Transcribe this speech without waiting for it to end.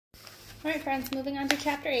All right, friends, moving on to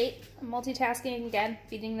chapter 8. I'm multitasking again,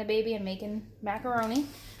 feeding the baby and making macaroni.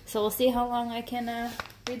 So we'll see how long I can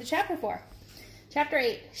read the chapter for. Chapter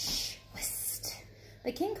 8. Shh, whist.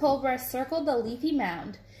 The king cobra circled the leafy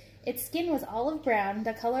mound. Its skin was olive brown,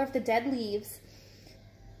 the color of the dead leaves.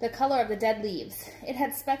 It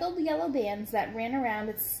had speckled yellow bands that ran around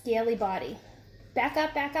its scaly body. Back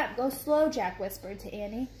up, go slow, Jack whispered to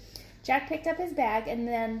Annie. Jack picked up his bag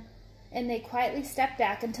and they quietly stepped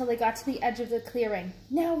back until they got to the edge of the clearing.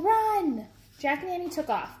 Now run! Jack and Annie took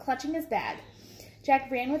off, clutching his bag.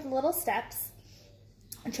 Jack ran with little steps,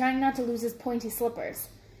 trying not to lose his pointy slippers.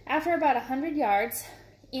 After about 100 yards,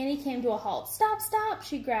 Annie came to a halt. Stop, stop,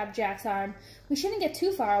 she grabbed Jack's arm. We shouldn't get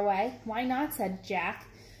too far away. Why not, said Jack.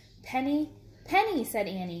 Penny, said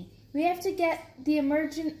Annie. We have to get the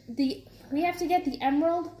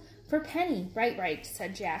emerald for Penny. Right,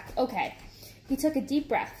 said Jack. Okay. He took a deep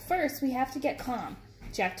breath. First, we have to get calm.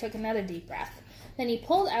 Jack took another deep breath. Then he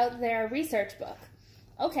pulled out their research book.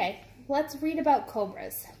 Okay, let's read about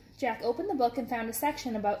cobras. Jack opened the book and found a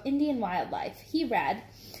section about Indian wildlife. He read,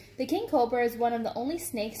 the king cobra is one of the only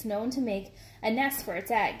snakes known to make a nest for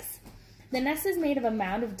its eggs. The nest is made of a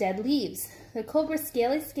mound of dead leaves. The cobra's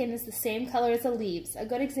scaly skin is the same color as the leaves, a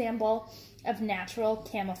good example of natural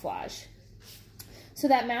camouflage. So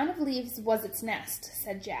that mound of leaves was its nest,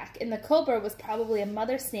 said Jack, and the cobra was probably a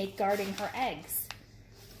mother snake guarding her eggs.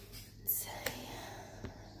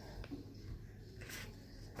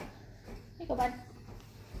 Here you go, bud.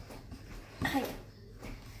 Hi.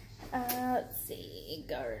 Let's see,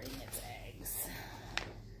 guarding its eggs.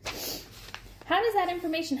 How does that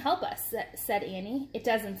information help us, said Annie. It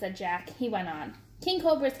doesn't, said Jack. He went on. King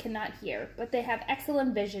cobras cannot hear, but they have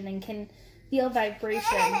excellent vision and can feel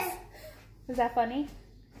vibrations. Is that funny?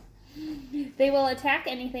 They will attack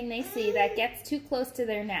anything they see that gets too close to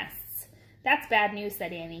their nests. That's bad news,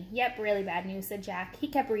 said Annie. Yep, really bad news, said Jack. He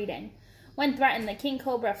kept reading. When threatened, the king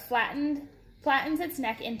cobra flattens its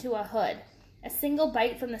neck into a hood. A single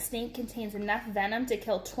bite from the snake contains enough venom to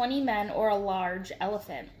kill 20 men or a large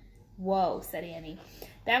elephant. Whoa, said Annie.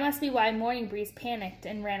 That must be why Morning Breeze panicked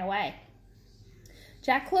and ran away.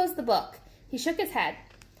 Jack closed the book. He shook his head.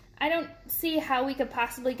 I don't see how we could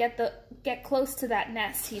possibly get close to that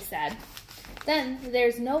nest, he said. Then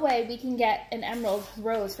there's no way we can get an emerald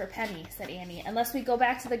rose for Penny, said Annie, unless we go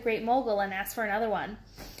back to the Great Mogul and ask for another one.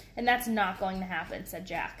 And that's not going to happen, said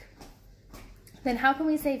Jack. Then how can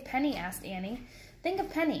we save Penny, asked Annie. Think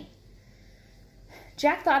of Penny.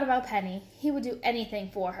 Jack thought about Penny. He would do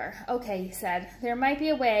anything for her. Okay, he said, there might be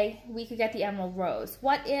a way we could get the emerald rose.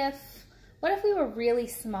 What if we were really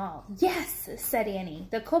small? Yes, said Annie.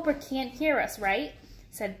 The cobra can't hear us, right?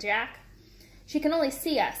 Said Jack. She can only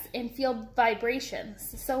see us and feel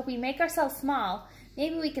vibrations. So if we make ourselves small,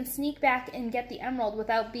 maybe we can sneak back and get the emerald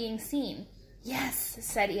without being seen. Yes,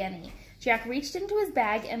 said Annie. Jack reached into his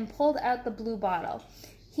bag and pulled out the blue bottle.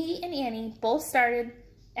 He and Annie both started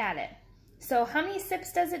at it. So how many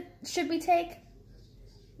sips should we take?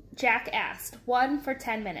 Jack asked. 1 for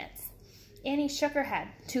 10 minutes. Annie shook her head.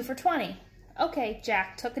 2 for 20. Okay,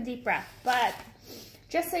 Jack took a deep breath. But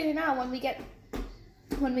just so you know, when we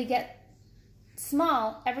get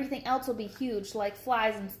small, everything else will be huge, like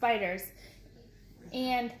flies and spiders.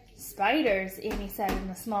 And spiders, Annie said in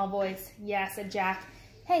a small voice. Yeah, said Jack.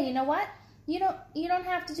 Hey, you know what? You don't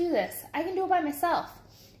have to do this. I can do it by myself.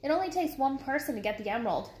 It only takes one person to get the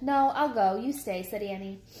emerald. No, I'll go. You stay, said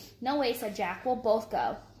Annie. No way, said Jack. We'll both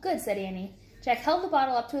go. Good, said Annie. Jack held the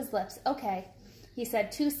bottle up to his lips. Okay, he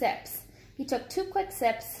said. 2 sips. He took 2 quick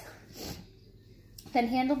sips, then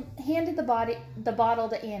handed the bottle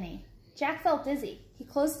to Annie. Jack felt dizzy. He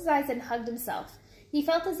closed his eyes and hugged himself. He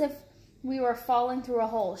felt as if we were falling through a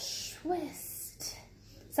hole. Shwist.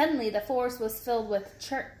 Suddenly, the forest was filled with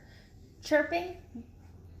chirping,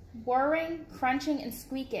 whirring, crunching, and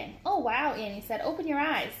squeaking. Oh, wow, Annie said. Open your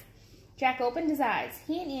eyes. Jack opened his eyes.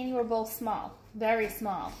 He and Annie were both small, very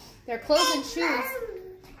small. Their clothes and shoes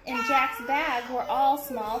in Jack's bag were all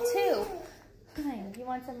small, too. Hi, you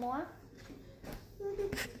want some more? Yeah.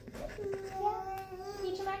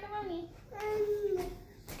 Eat your macaroni.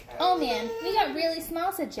 Oh, man, we got really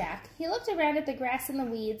small, said Jack. He looked around at the grass and the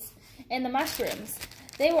weeds and the mushrooms.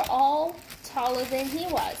 They were all taller than he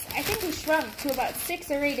was. I think we shrunk to about 6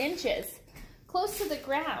 or 8 inches. Close to the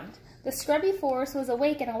ground, the scrubby forest was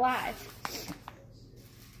awake and alive,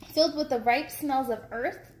 filled with the ripe smells of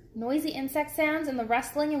earth, noisy insect sounds, and the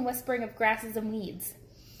rustling and whispering of grasses and weeds.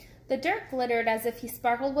 The dirt glittered as if he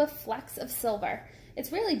sparkled with flecks of silver.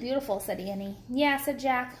 It's really beautiful, said Annie. Yeah, said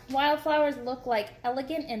Jack. Wildflowers look like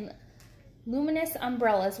elegant and luminous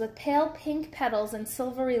umbrellas with pale pink petals and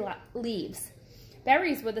silvery leaves.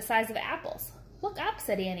 Berries were the size of apples. Look up,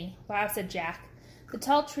 said Annie. Wow, said Jack. The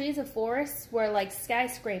tall trees of forests were like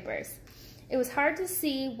skyscrapers. It was hard to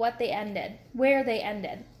see where they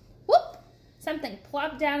ended. Whoop! Something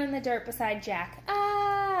plopped down in the dirt beside Jack.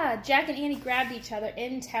 Ah! Jack and Annie grabbed each other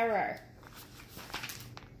in terror.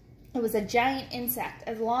 It was a giant insect,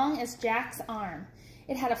 as long as Jack's arm.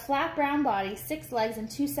 It had a flat brown body, 6 legs, and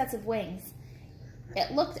 2 sets of wings.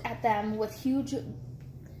 It looked at them with huge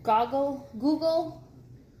Google-like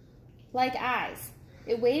eyes.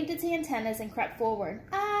 It waved its antennas and crept forward.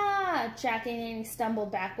 Ah! Jack and Annie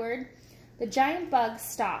stumbled backward. The giant bug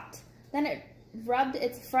stopped. Then it rubbed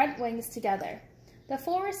its front wings together. The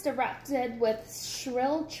forest erupted with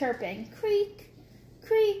shrill chirping. Creak,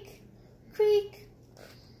 creak, creak.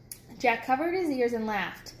 Jack covered his ears and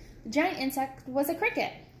laughed. The giant insect was a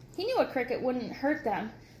cricket. He knew a cricket wouldn't hurt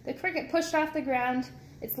them. The cricket pushed off the ground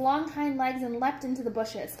its long hind legs and leapt into the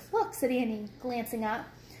bushes. Look, said Annie, glancing up.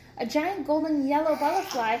 A giant golden yellow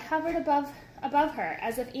butterfly hovered above her,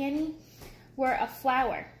 as if Annie were a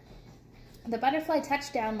flower. The butterfly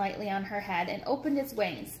touched down lightly on her head and opened its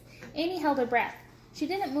wings. Annie held her breath. She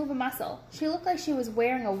didn't move a muscle. She looked like she was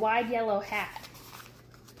wearing a wide yellow hat.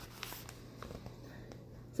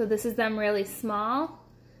 So this is them really small.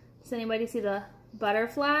 Does anybody see the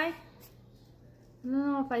butterfly? I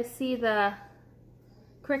don't know if I see the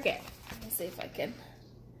cricket. Let me see if I can.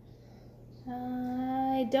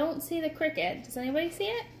 I don't see the cricket. Does anybody see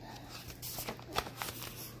it?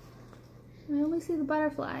 I only see the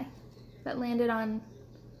butterfly that landed on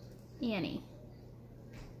Annie.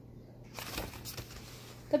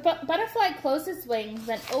 The butterfly closed its wings,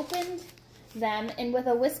 then opened them, and with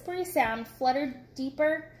a whispery sound fluttered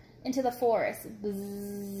deeper into the forest.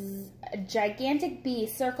 Bzzz. A gigantic bee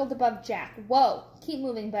circled above Jack. Whoa, keep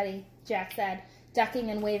moving, buddy, Jack said, ducking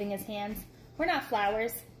and waving his hands. We're not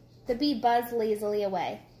flowers. The bee buzzed lazily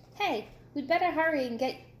away. Hey, we'd better hurry and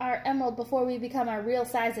get our emerald before we become our real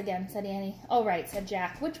size again, said Annie. All right, said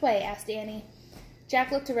Jack. Which way? Asked Annie.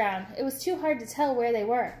 Jack looked around. It was too hard to tell where they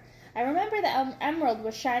were. I remember the emerald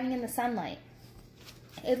was shining in the sunlight.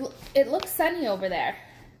 It looks sunny over there.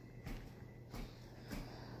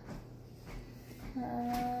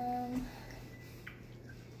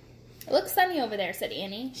 It looks sunny over there, said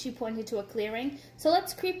Annie. She pointed to a clearing. So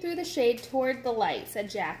let's creep through the shade toward the light, said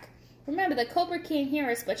Jack. Remember, the cobra can't hear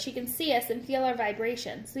us, but she can see us and feel our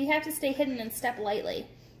vibrations. We have to stay hidden and step lightly.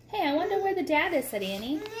 Hey, I wonder where the dad is, said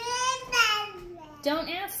Annie. Don't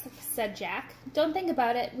ask, said Jack. Don't think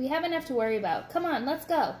about it. We have enough to worry about. Come on, let's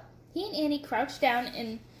go. He and Annie crouched down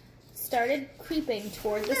and started creeping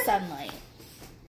toward the sunlight.